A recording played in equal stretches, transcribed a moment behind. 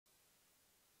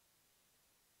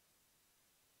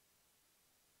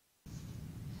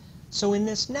So in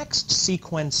this next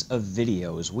sequence of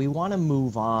videos, we want to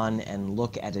move on and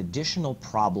look at additional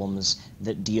problems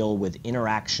that deal with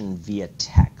interaction via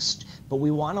text. But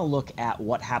we want to look at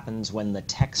what happens when the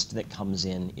text that comes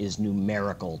in is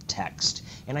numerical text.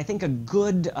 And I think a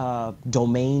good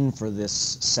domain for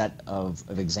this set of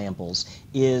examples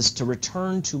is to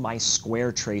return to my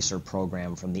square tracer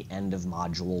program from the end of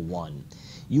Module 1.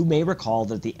 You may recall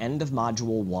that at the end of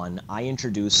Module 1, I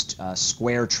introduced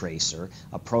Square Tracer,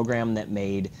 a program that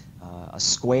made a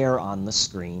square on the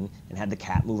screen and had the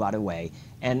cat move out of the way.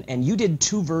 And you did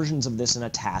two versions of this in a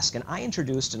task, and I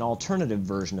introduced an alternative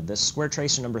version of this, Square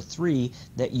Tracer number 3,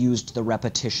 that used the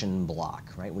repetition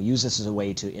block. Right? We use this as a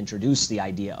way to introduce the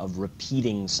idea of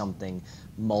repeating something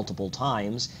multiple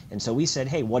times. And so we said,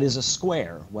 hey, what is a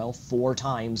square? Well, 4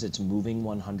 times it's moving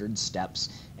 100 steps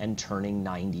and turning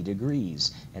 90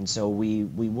 degrees. And so we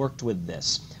worked with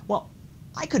this. Well,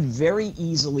 I could very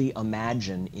easily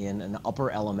imagine in an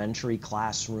upper elementary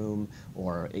classroom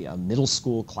or a middle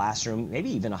school classroom, maybe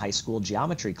even a high school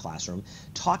geometry classroom,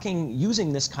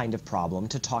 using this kind of problem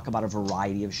to talk about a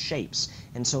variety of shapes.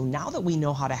 And so now that we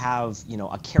know how to have,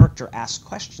 a character ask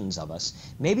questions of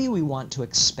us, maybe we want to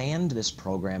expand this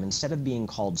program. Instead of being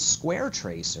called Square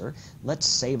Tracer, let's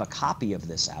save a copy of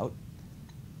this out.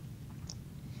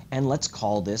 And let's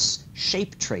call this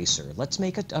Shape Tracer. Let's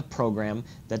make a program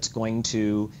that's going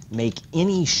to make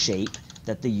any shape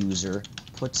that the user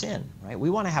puts in. Right? We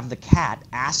want to have the cat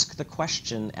ask the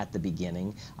question at the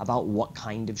beginning about what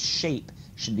kind of shape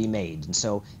should be made. And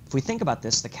so if we think about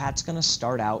this, the cat's going to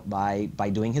start out by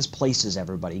doing his places,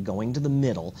 everybody, going to the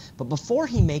middle. But before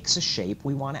he makes a shape,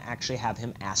 we want to actually have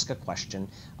him ask a question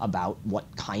about what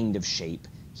kind of shape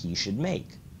he should make.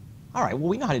 All right, well,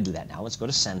 we know how to do that now. Let's go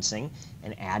to Sensing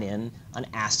and add in an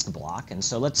ask block. And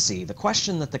so let's see. The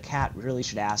question that the cat really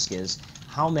should ask is,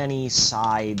 how many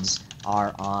sides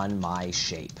are on my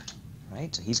shape?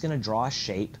 Right? So he's going to draw a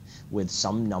shape with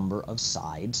some number of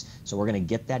sides. So we're going to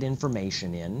get that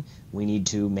information in. We need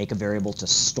to make a variable to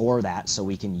store that so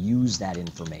we can use that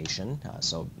information.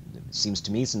 So it seems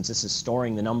to me, since this is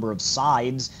storing the number of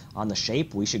sides on the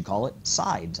shape, we should call it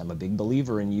sides. I'm a big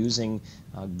believer in using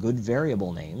good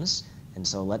variable names. And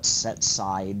so let's set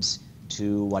sides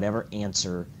to whatever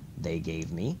answer they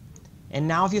gave me. And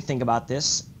now if you think about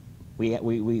this,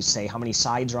 we say how many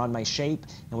sides are on my shape,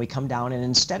 and we come down, and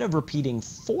instead of repeating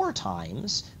 4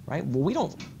 times, right? Well, we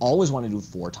don't always want to do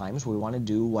 4 times. We want to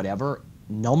do whatever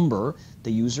number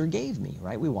the user gave me,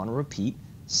 right? We want to repeat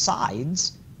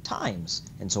sides times.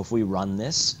 And so if we run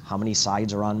this, how many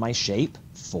sides are on my shape?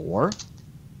 4.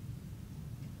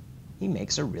 He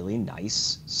makes a really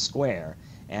nice square.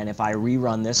 And if I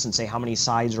rerun this and say how many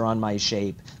sides are on my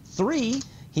shape? 3,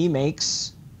 he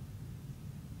makes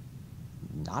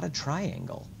not a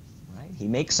triangle, right? He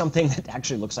makes something that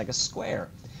actually looks like a square.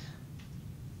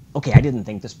 Okay, I didn't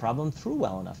think this problem through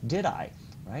well enough, did I?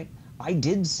 Right? I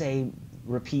did say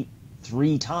repeat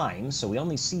 3 times, so we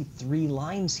only see 3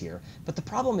 lines here. But the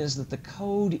problem is that the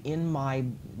code in my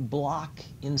block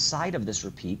inside of this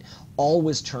repeat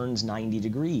always turns 90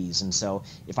 degrees. And so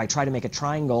if I try to make a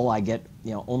triangle, I get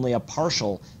only a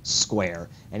partial square.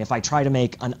 And if I try to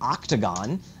make an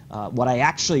octagon, what I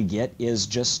actually get is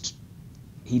just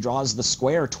he draws the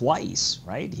square twice,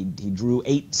 right? He drew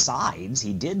 8 sides.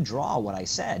 He did draw what I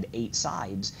said, 8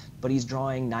 sides, but he's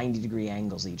drawing 90-degree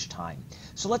angles each time.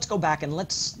 So let's go back and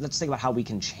let's think about how we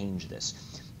can change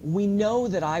this. We know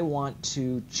that I want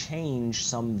to change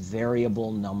some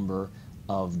variable number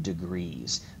of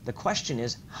degrees. The question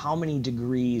is, how many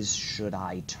degrees should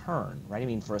I turn, right? I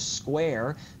mean, for a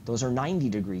square, those are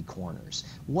 90-degree corners.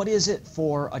 What is it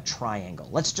for a triangle?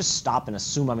 Let's just stop and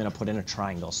assume I'm going to put in a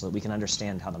triangle so that we can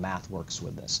understand how the math works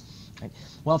with this. Right?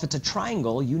 Well, if it's a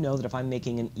triangle, you know that if I'm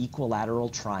making an equilateral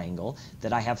triangle,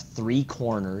 that I have 3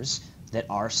 corners that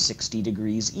are 60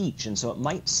 degrees each. And so it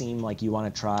might seem like you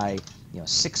want to try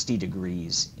 60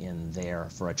 degrees in there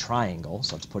for a triangle.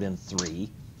 So let's put in 3.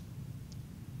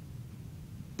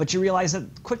 But you realize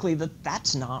that quickly that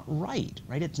that's not right?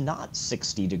 It's not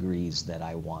 60 degrees that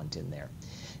I want in there.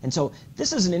 And so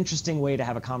this is an interesting way to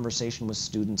have a conversation with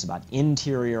students about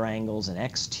interior angles and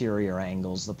exterior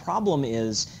angles. The problem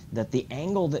is that the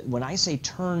angle that, when I say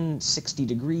turn 60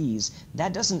 degrees,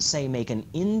 that doesn't say make an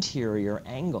interior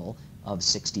angle of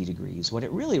 60 degrees. What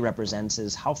it really represents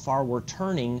is how far we're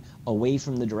turning away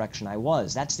from the direction I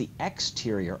was. That's the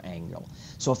exterior angle.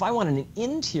 So if I want an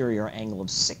interior angle of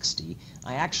 60,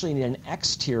 I actually need an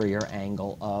exterior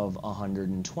angle of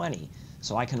 120.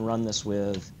 So I can run this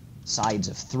with sides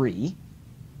of 3,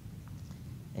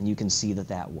 and you can see that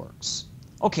that works.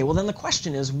 Okay, well then the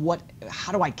question is,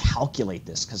 how do I calculate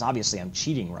this? Because obviously I'm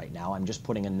cheating right now. I'm just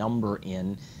putting a number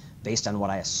in based on what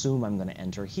I assume I'm going to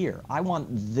enter here. I want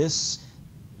this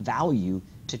value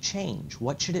to change.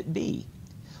 What should it be?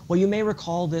 Well, you may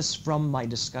recall this from my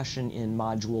discussion in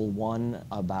Module 1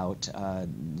 about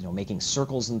making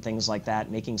circles and things like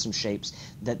that, making some shapes,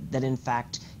 that in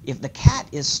fact, if the cat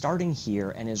is starting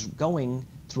here and is going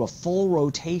through a full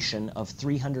rotation of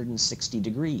 360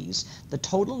 degrees, the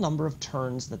total number of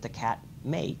turns that the cat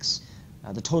makes,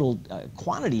 the total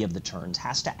quantity of the turns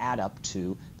has to add up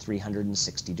to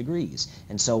 360 degrees.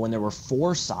 And so when there were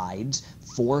four sides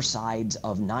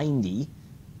of 90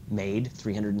 made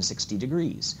 360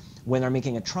 degrees. When they're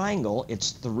making a triangle,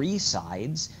 it's three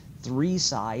sides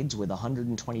with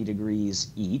 120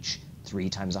 degrees each. 3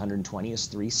 times 120 is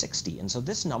 360. And so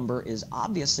this number is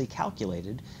obviously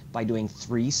calculated by doing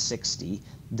 360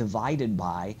 divided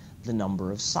by the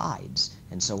number of sides.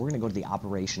 And so we're going to go to the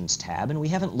Operations tab, and we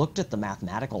haven't looked at the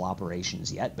mathematical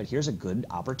operations yet, but here's a good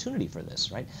opportunity for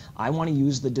this, right? I want to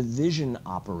use the division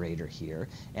operator here,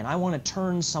 and I want to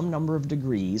turn some number of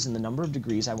degrees, and the number of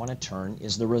degrees I want to turn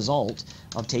is the result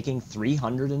of taking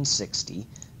 360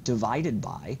 divided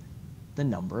by the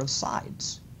number of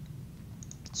sides.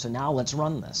 So now let's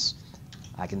run this.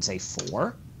 I can say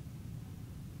 4,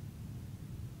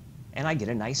 and I get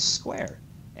a nice square.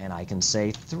 And I can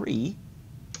say 3,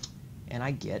 and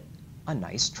I get a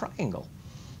nice triangle.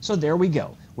 So there we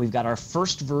go. We've got our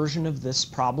first version of this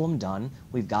problem done.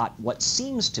 We've got what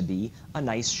seems to be a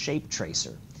nice shape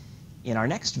tracer. In our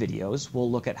next videos, we'll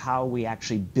look at how we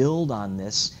actually build on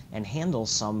this and handle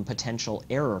some potential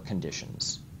error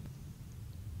conditions.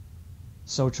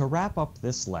 So to wrap up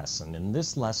this lesson, in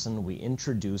this lesson we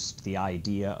introduced the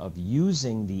idea of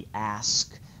using the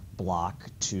ask block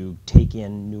to take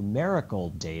in numerical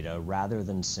data rather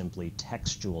than simply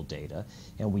textual data,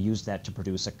 and we used that to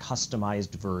produce a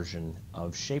customized version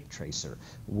of Shape Tracer.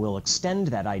 We'll extend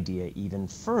that idea even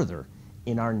further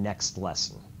in our next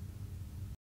lesson.